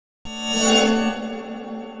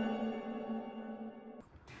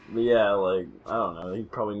But yeah, like, I don't know.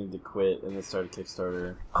 He'd probably need to quit and then start a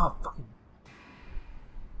Kickstarter. Oh, fucking.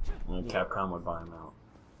 And Capcom would buy him out.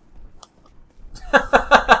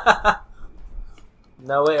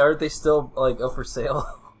 No, wait, aren't they still, like, up for sale?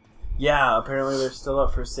 Yeah, apparently they're still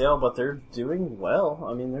up for sale, but they're doing well.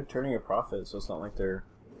 I mean, they're turning a profit, so it's not like they're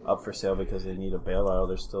up for sale because they need a bailout.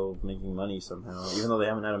 They're still making money somehow, even though they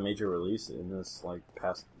haven't had a major release in this, like,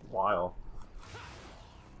 past while.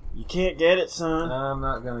 You can't get it, son. I'm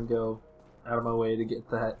not gonna go out of my way to get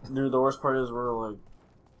that. Dude, the worst part is we're, like,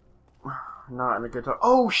 not in a good time.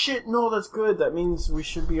 Oh, shit, no, that's good. That means we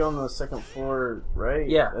should be on the second floor, right?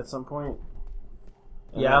 Yeah. At some point.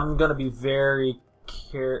 Yeah, I'm gonna be very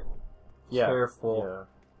careful. Yeah.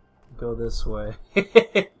 Go this way.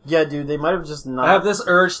 Yeah, dude, they might have just not... I have this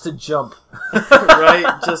urge to jump.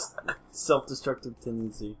 Right? Just self-destructive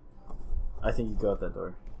tendency. I think you go out that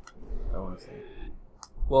door. I want to say.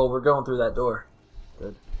 Well, we're going through that door.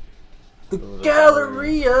 Good. The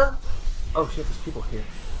Galleria! Oh shit, there's people here.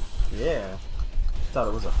 Yeah. Thought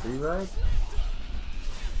it was a free ride?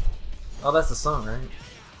 Oh, that's the song, right?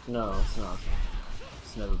 No, it's not.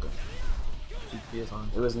 It's never been. GPS on.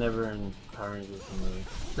 It was never in Power Rangers the movie.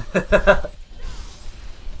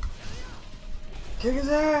 Kick his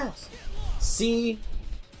ass! See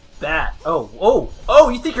that? Oh!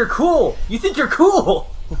 You think you're cool? You think you're cool?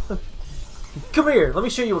 Come here, let me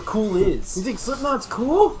show you what cool is. You think Slipknot's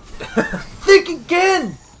cool? Think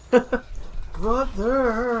again,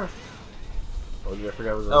 brother. Oh, dude, I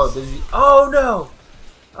forgot what it Oh, was. did he? Oh no!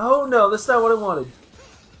 Oh no, that's not what I wanted.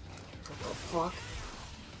 What the fuck?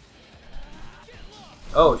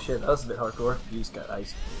 Oh shit, that was a bit hardcore. You just got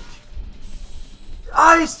iced, bitch.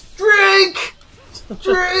 Ice! Drink!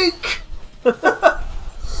 Drink!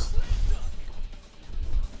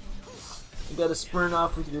 You gotta sprint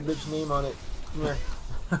off with your bitch name on it. Come here.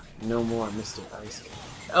 No more Mr. Ice.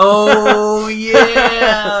 Oh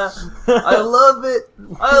yeah! I love it!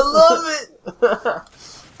 I love it!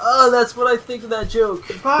 Oh, that's what I think of that joke.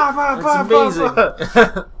 It's amazing.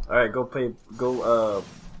 Alright, go play. Go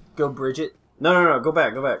Bridget. No, go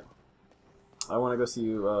back. I want to go see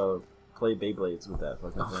you play Beyblades with that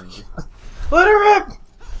fucking thing. Let it rip!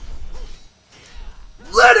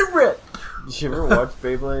 Let it rip! Did you ever watch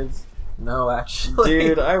Beyblades? No, actually.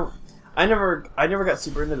 Dude, I never got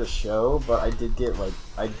super into the show, but I did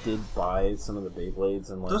buy some of the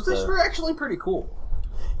Beyblades and like those things were actually pretty cool.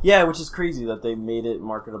 Yeah, which is crazy that they made it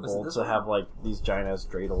marketable to one? have like these giant ass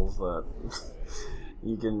dreidels that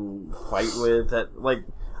you can fight with. That like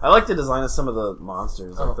I like the design of some of the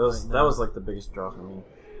monsters. Like those, that was like the biggest draw for me.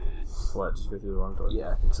 What? Did you go through the wrong door?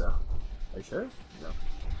 Yeah, I think so. Are you sure? No.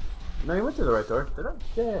 No, you went through the right door. Did I?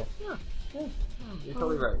 Yeah. You're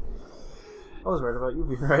totally right. I was right about you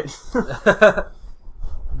being right.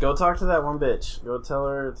 Go talk to that one bitch. Go tell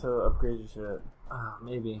her to upgrade your shit.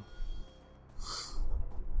 Maybe.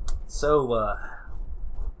 So,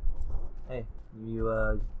 hey,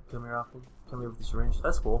 you come here often? Come here with the syringe?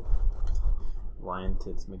 That's cool. Lion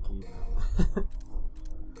tits, Mickey.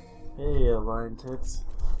 Hey, lion tits.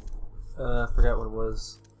 I forgot what it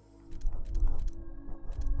was.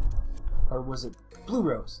 Or was it Blue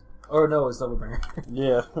Rose? Or no, it's Doublebringer.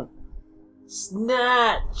 Yeah.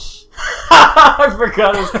 Snatch! I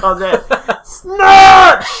forgot it was called that.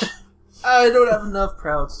 Snatch! I don't have enough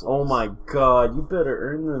proud souls. Oh my god, you better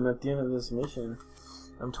earn them at the end of this mission.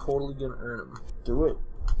 I'm totally gonna earn them. Do it.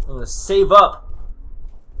 I'm gonna save up.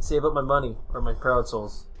 Save up my money. Or my proud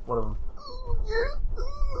souls. One of them.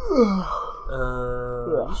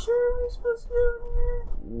 You sure we're supposed to go in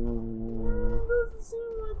here? Doesn't seem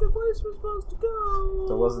like the place we're supposed to go.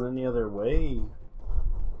 There wasn't any other way.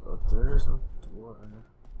 But there's no door.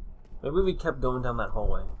 Maybe we kept going down that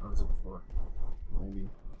hallway on the second floor. Maybe.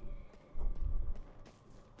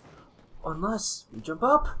 Unless we jump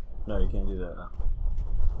up. No, you can't do that.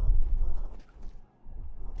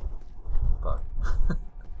 Fuck.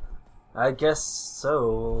 I guess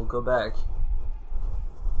so. We'll go back.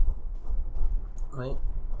 Wait.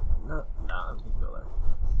 No, I can't go there.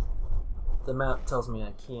 The map tells me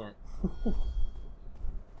I can't.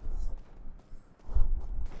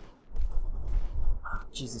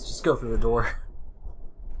 Jesus, just go through the door.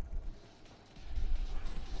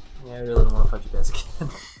 Yeah, I really don't want to fight you guys again.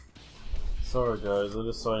 Sorry guys, I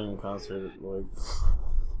just saw you in concert like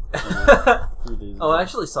 3 days ago. Oh, I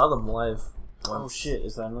actually saw them live once. Oh shit,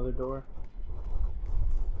 is that another door?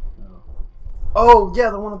 No. Oh yeah,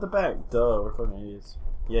 the one at the back. Duh, we're fucking idiots.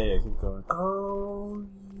 Yeah, keep going. Oh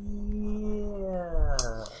yeah.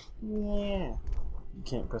 Yeah. You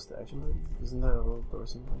can't press the action button? Isn't that a little door or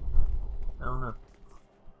something? I don't know.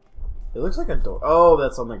 It looks like a door. Oh,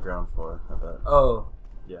 that's on the ground floor, I bet. Oh.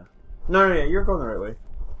 Yeah. No, yeah, you're going the right way.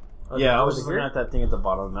 Oh, yeah, I was over just here? looking at that thing at the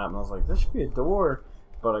bottom of the map, and I was like, there should be a door.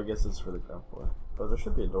 But I guess it's for the ground floor. But there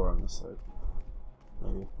should be a door on this side.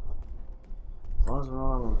 Maybe. As long as we're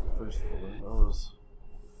not on the first floor.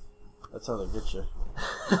 That's how they get you.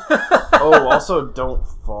 Oh, also, don't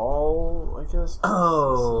fall, I guess.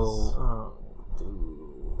 Oh, dude.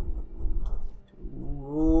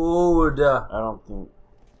 I don't think...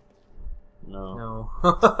 No.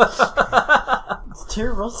 It's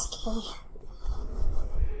too risky.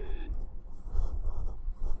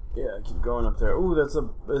 Yeah, keep going up there. Ooh, is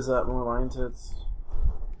that more lion tits?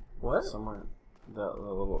 What? Somewhere. That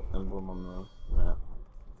little emblem on the map.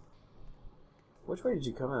 Which way did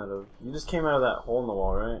you come out of? You just came out of that hole in the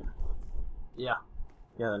wall, right? Yeah.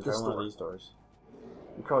 Yeah, then try one of these doors.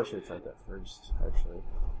 You probably should have tried that first, actually.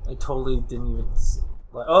 I totally didn't even see.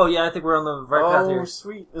 Oh, yeah, I think we're on the right path here. Oh,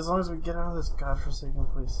 sweet. As long as we get out of this godforsaken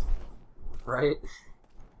place. Right?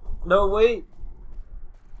 No, wait.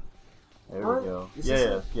 There What? we go. Is Yeah,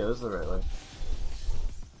 this yeah, this is the right way.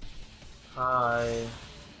 Hi.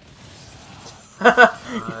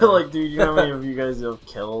 You're like, dude, you know how many of you guys have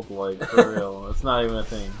killed? Like, for real. It's not even a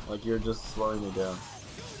thing. Like, you're just slowing me down.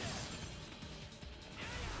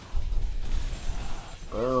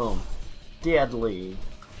 Boom. Deadly.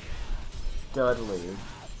 Dudley.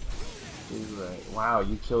 He's right. Wow,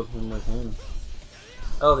 you killed him with him.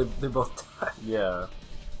 Oh, they both died. Yeah.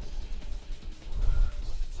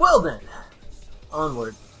 Well then.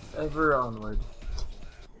 Onward. Ever onward.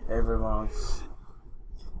 Everlong.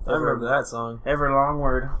 I remember that song.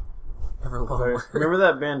 Everlongward. Ever longward. Remember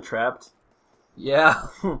that band Trapped? Yeah.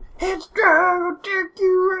 It's gonna take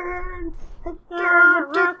you in. It's gonna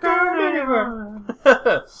take you anywhere.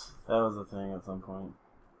 That was a thing at some point.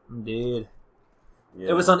 Indeed. Yeah.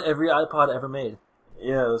 It was on every iPod ever made.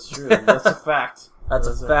 Yeah, that's true. That's a fact. That's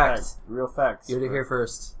a fact. Real facts. You heard it here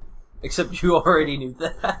first. Except you already knew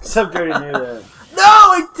that. Except you already knew that. No,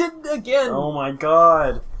 I didn't again! Oh my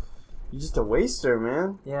god. You're just a waster,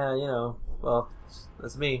 man. Yeah, you know. Well,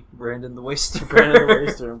 that's me. Brandon the Waster. Brandon the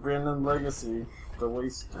Waster. Brandon Legacy. The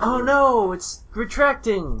Waster. Oh no, it's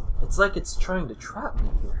retracting. It's like it's trying to trap me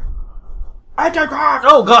here.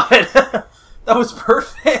 Oh god! That was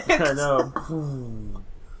perfect! I know.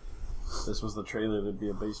 This was the trailer to be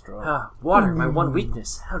a bass drop. Ah, water, my one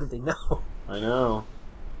weakness. How did they know? I know.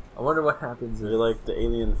 I wonder what happens if... You're like the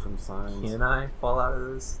alien from Signs. Can I fall out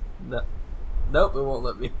of this? No. Nope, it won't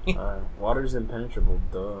let me. Water's impenetrable,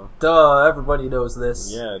 duh. Duh, everybody knows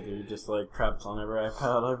this. Yeah, dude, just like trapped on every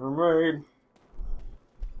iPod I've ever made.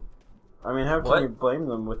 I mean, how can you blame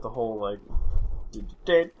them with the whole, like...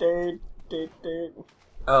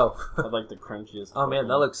 Oh. I like the crunchiest. Oh man,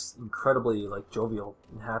 that looks incredibly, like, jovial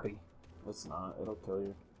and happy. It's not, it'll kill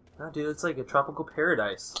you. No, dude, it's like a tropical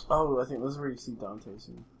paradise. Oh, I think this is where you see Dante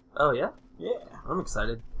soon. Oh, yeah? Yeah. I'm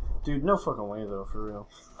excited. Dude, no fucking way, though, for real.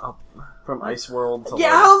 Oh. From Ice World to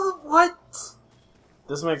yeah, what?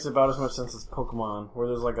 This makes about as much sense as Pokemon, where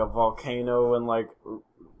there's like a volcano and like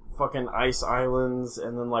fucking ice islands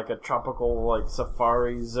and then like a tropical like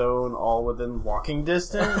safari zone all within walking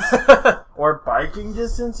distance or biking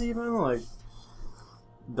distance even, like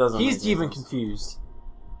doesn't He's make even sense. confused.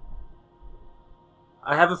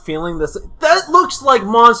 I have a feeling that looks like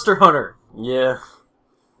Monster Hunter. Yeah.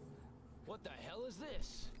 What the hell is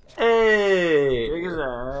this? Hey. Big as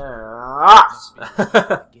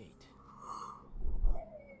Gate.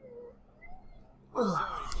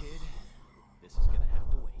 Kid, this is gonna have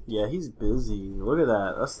to wait. Yeah, he's busy. Look at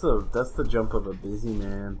that. That's the jump of a busy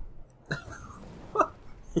man.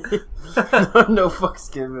 No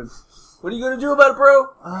fucks given. What are you gonna do about it, bro?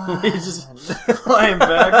 He's just flying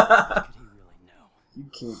back. Did he really know? You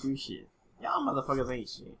can't do shit. Y'all motherfuckers ain't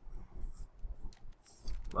shit.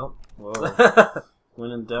 Well, Whoa.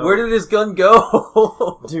 When in doubt. where did his gun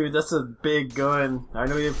go? Dude, that's a big gun. I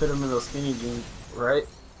know you didn't fit him in those skinny jeans. Right?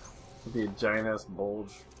 It'd be a giant ass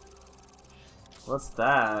bulge. What's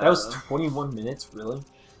that? That was 21 minutes, really?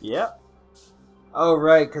 Yep. Oh,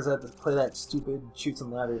 right, because I had to play that stupid Shoots and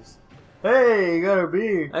Ladders. Hey, you gotta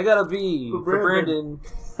be. I gotta be For for Brandon.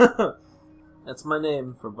 That's my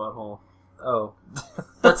name. For Butthole. Oh,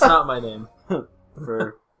 that's not my name.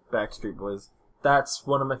 For Backstreet Boys. That's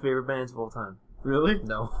one of my favorite bands of all time. Really?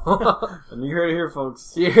 No. And you heard it here,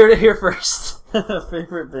 folks. You heard it here first.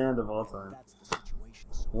 Favorite band of all time.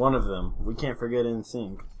 One of them. We can't forget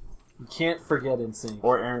NSYNC. You can't forget NSYNC.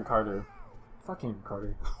 Or Aaron Carter. Fuck Aaron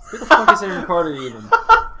Carter. Who the fuck is Aaron Carter even?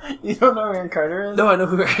 You don't know who Aaron Carter is? No, I know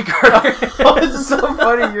who Aaron Carter is. Oh, it's so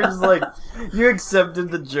funny. You're just like, You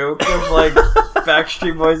accepted the joke of like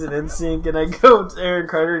Backstreet Boys and NSYNC, and I go to Aaron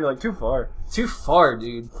Carter, and you're like, too far. Too far,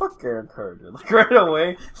 dude. Fuck Aaron Carter. Like right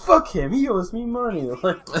away. Fuck him. He owes me money.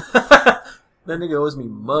 Like That nigga owes me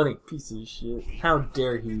money. piece of shit. How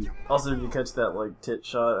dare he? Also, did you catch that like tit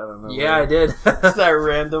shot? I don't know. Yeah, I did. It's that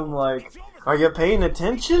random like, are you paying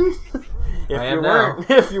attention? I am now.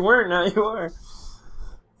 If you weren't, now you are.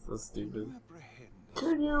 So stupid.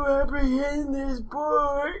 Can you apprehend this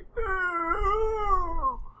boy?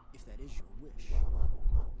 If that is your wish.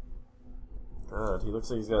 God, he looks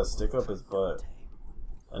like he's got a stick up his butt,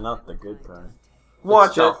 and not the good kind.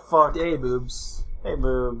 What the fuck? Hey, boobs. Hey,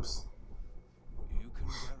 boobs. You can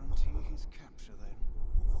guarantee his capture then.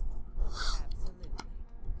 Absolutely.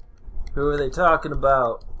 Who are they talking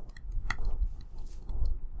about?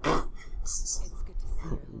 It's good to see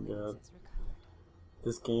that God. Louise has recovered.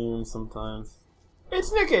 This game sometimes.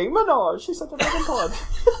 It's Nicki Minaj. She's such a fucking pod.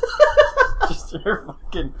 Just her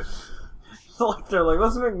fucking. Like they're like,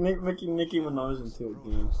 let's make Nicki Minaj into a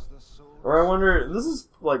game. Or I wonder, this is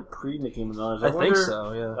like pre Nicki Minaj. I think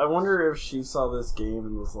so, yeah. I wonder if she saw this game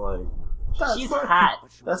and was like, She's hot.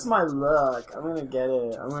 That's my luck. I'm gonna get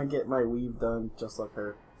it. I'm gonna get my weave done just like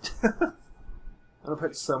her. I'm gonna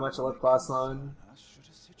put so much lip gloss on. As should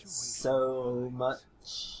a situation So much.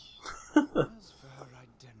 as for her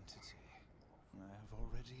identity, I have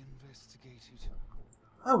already investigated.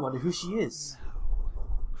 I wonder who she is.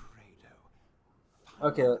 Credo.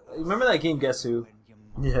 Okay, remember that game, Guess Who?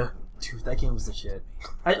 When you Yeah. Dude, that game was the shit.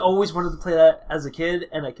 I always wanted to play that as a kid,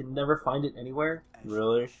 and I could never find it anywhere.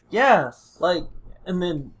 Really? Yeah, like, and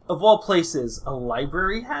then, of all places, a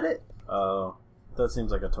library had it? Oh, that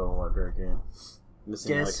seems like a total library game.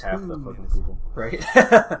 Missing Guess like half the who? fucking people. Right?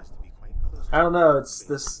 have to be quite close. I don't know, it's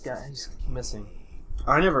this guy, he's missing.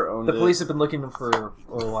 I never owned The it. police have been looking for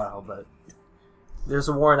a while, but there's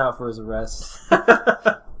a warrant out for his arrest.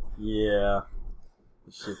 Yeah.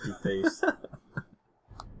 The shifty face.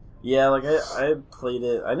 Yeah, like I played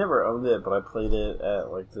it. I never owned it, but I played it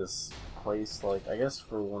at like this place. Like I guess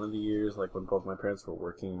for one of the years, like when both my parents were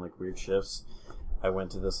working like weird shifts, I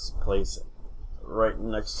went to this place right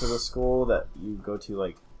next to the school that you go to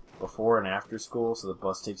like before and after school. So the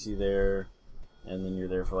bus takes you there, and then you're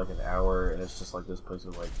there for like an hour, and it's just like this place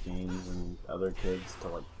with like games and other kids to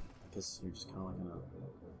like. I guess you're just kind of like in a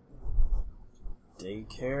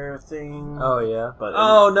daycare thing. Oh, yeah. But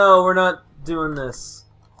oh, no, we're not doing this.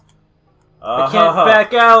 I Uh-huh. can't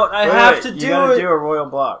back out. I Wait, have wait, to you do gotta it. do a royal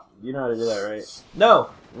block. You know how to do that, right? No.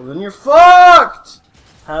 Well, then you're fucked!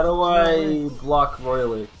 How do I block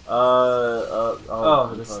royally? Oh,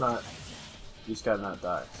 fuck. it's not. You just gotta not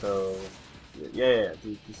die. So, yeah.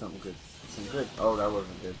 Do something good. Do something good. Oh, that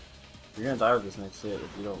wasn't good. You're gonna die with this next hit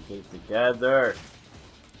if you don't get it together.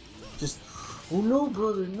 Just, oh no,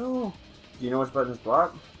 brother, no. Do you know which button is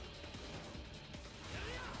block?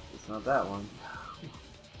 It's not that one.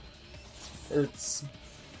 It's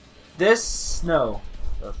this. No.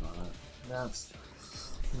 That's not it. That's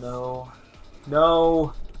no.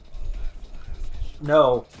 No.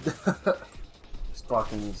 No. This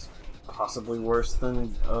blocking is possibly worse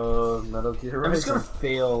than Metal Gear Rising. I'm just gonna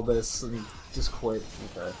fail this and just quit.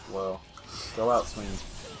 Okay, well, go out swinging.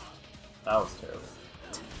 That was terrible.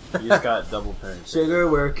 You just got double parry.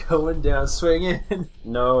 Sugar, we're going down swinging.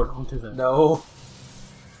 No, don't do that. No.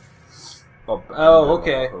 Oh, Oh,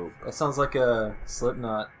 okay. Hope. That sounds like a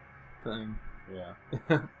Slipknot thing. Yeah.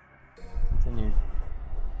 Continue.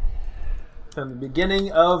 From the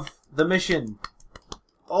beginning of the mission,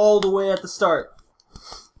 all the way at the start.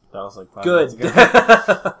 That was like 5 Good. minutes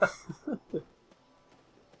ago.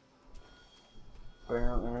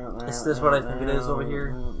 Is this what I think it is over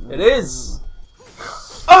here? It is!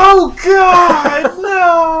 Oh God,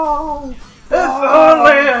 no! If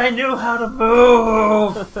only I knew how to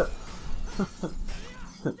move!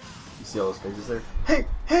 You see all those faces there?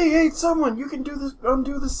 Hey, someone! You can do this,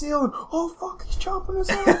 undo the seal, and oh fuck, he's chopping us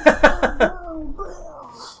off!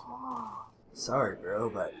 Sorry, bro,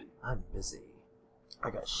 but I'm busy. I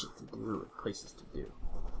got shit to do and places to do.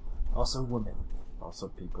 Also, women. Also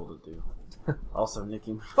people to do. Also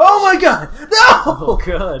Nicki. Oh my god! No! Oh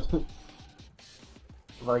God!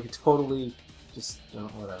 Like, totally just,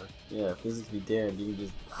 whatever. Yeah, physics be damned, you can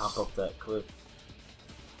just hop up that cliff.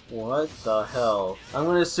 What the hell? I'm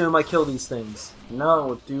gonna assume I kill these things.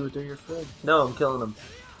 No, dude, they're your friend. No, I'm killing them.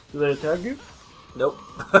 Do they attack you? Nope.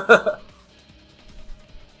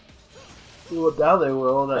 Well, now they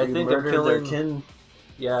will. That I you think I'm murdered killing- their kin.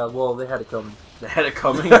 Yeah, well, they had to kill me. They had it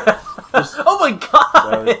coming. Oh my god!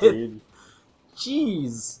 That was, dude,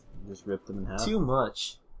 Jeez. just ripped them in half. Too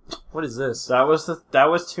much. What is this? That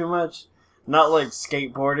was too much. Not like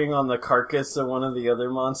skateboarding on the carcass of one of the other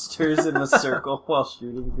monsters in the circle while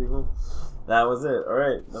shooting people. That was it.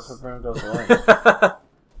 Alright, that's what Brown does like.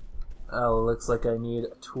 Oh, looks like I need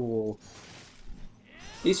a tool.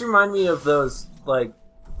 These remind me of those, like,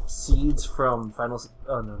 seeds from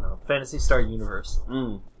Fantasy Star Universe.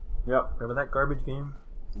 Yep. Remember that garbage game?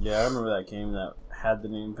 Yeah, I remember that game that had the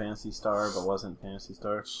name Fantasy Star but wasn't Fantasy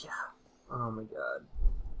Star. Yeah. Oh my god.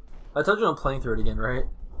 I told you I'm playing through it again, right?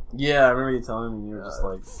 Yeah, I remember you telling me and you were just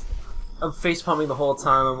like... I'm facepumping the whole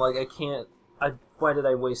time. I'm like, I can't... Why did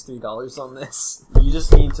I waste $3 on this? You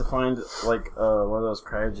just need to find, like, one of those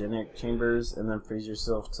cryogenic chambers and then freeze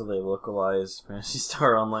yourself till they localize Fantasy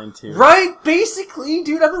Star Online 2. Right? Basically,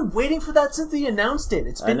 dude, I've been waiting for that since they announced it.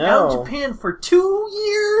 It's been out in Japan for 2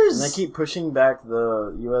 years! And they keep pushing back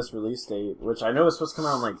the US release date, which I know is supposed to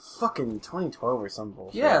come out in, like, fucking 2012 or some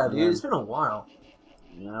bullshit. Yeah, dude, it's been a while.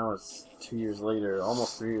 Now it's 2 years later,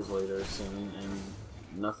 almost 3 years later soon, and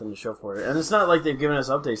nothing to show for it. And it's not like they've given us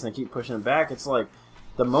updates and they keep pushing it back. It's like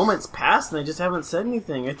the moment's passed and they just haven't said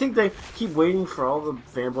anything. I think they keep waiting for all the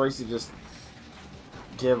fanboys to just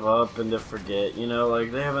give up and to forget. You know,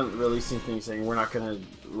 like they haven't released anything saying we're not going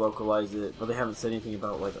to localize it, but they haven't said anything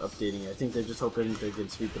about like updating it. I think they're just hoping they can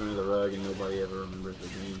sweep it under the rug and nobody ever remembers the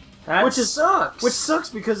game. That sucks. Which sucks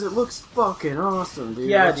because it looks fucking awesome, dude.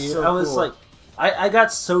 Yeah, it's dude. so I was cool. like, I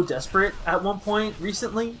got so desperate at one point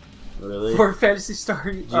recently. Really? For Fantasy Star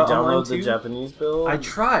Did you download the 2? Japanese build? I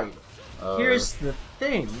tried. Here's the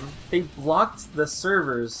thing. They blocked the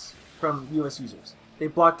servers from US users. They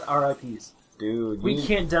blocked our IPs. Dude, We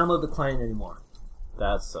can't download the client anymore.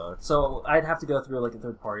 That sucks. So I'd have to go through like a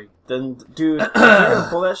third party. Then, dude, if they're gonna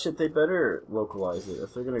pull that shit, they better localize it.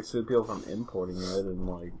 If they're gonna exclude people from importing it and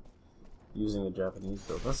like using the Japanese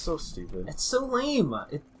build, that's so stupid. It's so lame.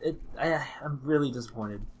 I'm really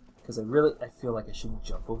disappointed because I feel like I should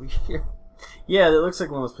jump over here. Yeah, it looks like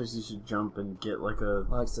one of those places you should jump and get like a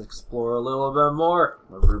I like to explore a little bit more.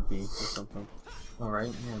 rupee or something. All right,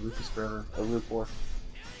 yeah, rupees forever. A rupee.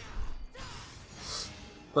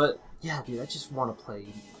 But yeah, dude, I just want to play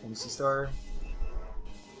Fantasy Star.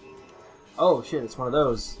 Oh shit, it's one of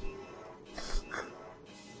those.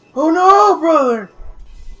 Oh no, brother!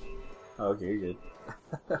 Okay, you're good.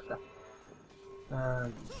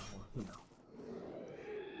 You know.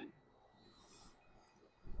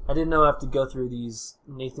 I didn't know I have to go through these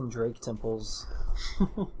Nathan Drake temples.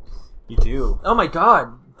 You do. Oh my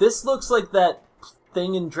god, this looks like that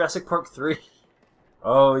thing in Jurassic Park 3.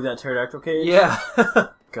 Oh, that pterodactyl cage? Yeah.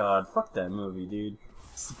 God, fuck that movie, dude.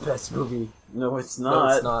 It's the best movie. No, it's No,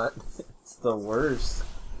 not. it's not. It's the worst.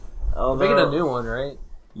 They're making a new one, right?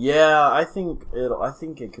 Yeah, I think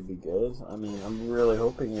it could be good. I mean, I'm really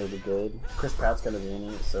hoping it'll be good. Chris Pratt's gonna be in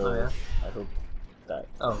it, so Oh, yeah? I hope that.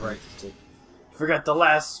 Oh, right. Forgot the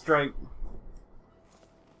last strike.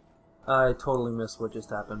 I totally missed what just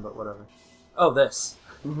happened, but whatever. Oh, this.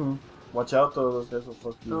 Mm-hmm. Watch out, though. Those guys will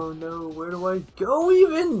fuck you. Oh no, where do I go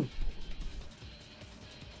even?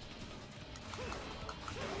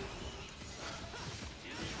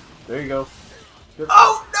 There you go. Good.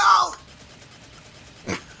 Oh no!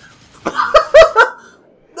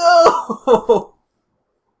 No!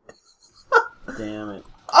 Damn it.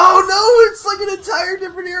 Oh no, it's like an entire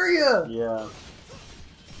different area! Yeah.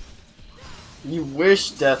 You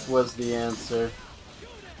wish death was the answer.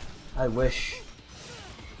 I wish.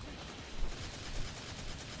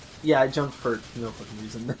 Yeah, I jumped for no fucking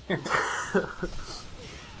reason there.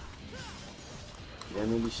 Yeah,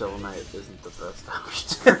 maybe Shovel Knight isn't the best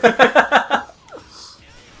option.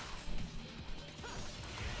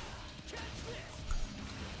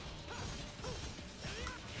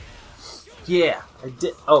 Yeah, I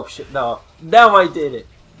did. Oh shit, no. Now I did it.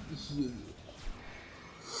 Yeah.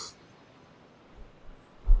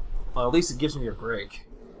 Well, at least it gives me a break.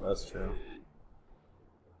 That's true.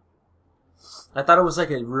 I thought it was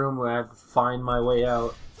like a room where I have to find my way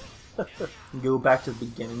out. And go back to the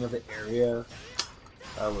beginning of the area.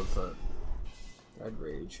 That was I'd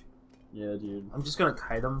rage. yeah, dude. I'm just gonna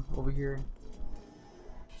kite them over here.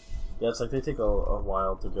 Yeah, it's like they take a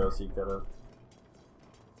while to go, so you gotta.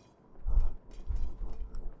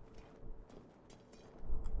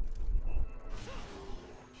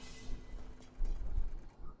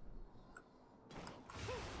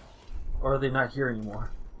 Or are they not here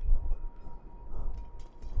anymore?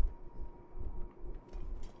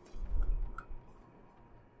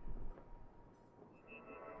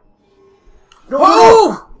 No!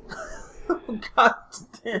 Oh! God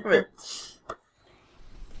damn it!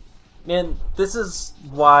 Man, this is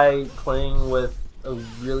why playing with a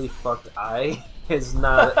really fucked eye is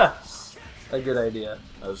not a good idea.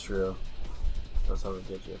 That's true. That's how they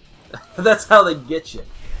get you. That's how they get you.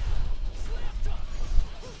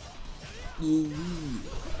 You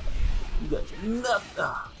got nothing.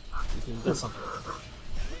 Ah, you can get something.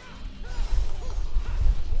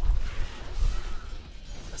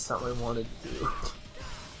 That's not what I wanted to do.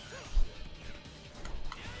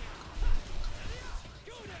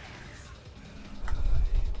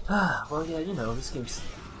 Well, yeah, you know, this game's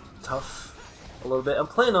tough a little bit. I'm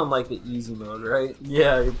playing on, like, the easy mode, right?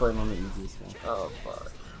 Yeah, you're playing on the easiest one. Oh,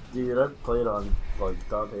 fuck. Dude, I've played on, like,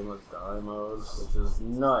 Dante Must Die mode, which is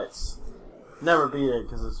nuts. Never beat it,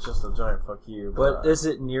 because it's just a giant fuck you. But is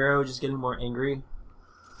it Nero just getting more angry?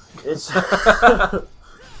 It's...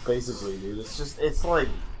 basically, dude. It's just, it's like...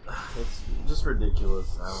 It's just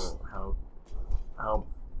ridiculous how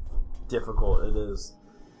difficult it is.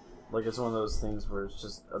 Like, it's one of those things where it's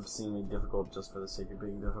just obscenely difficult just for the sake of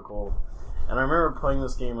being difficult. And I remember playing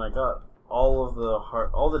this game, I got all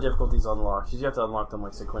the difficulties unlocked, because you have to unlock them,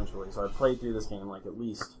 like, sequentially. So I played through this game, like, at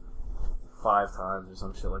least 5 times or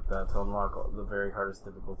some shit like that to unlock the very hardest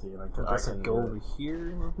difficulty. And I Go over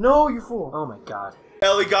here? No, you fool! Oh my god.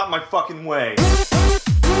 Ellie got my fucking way.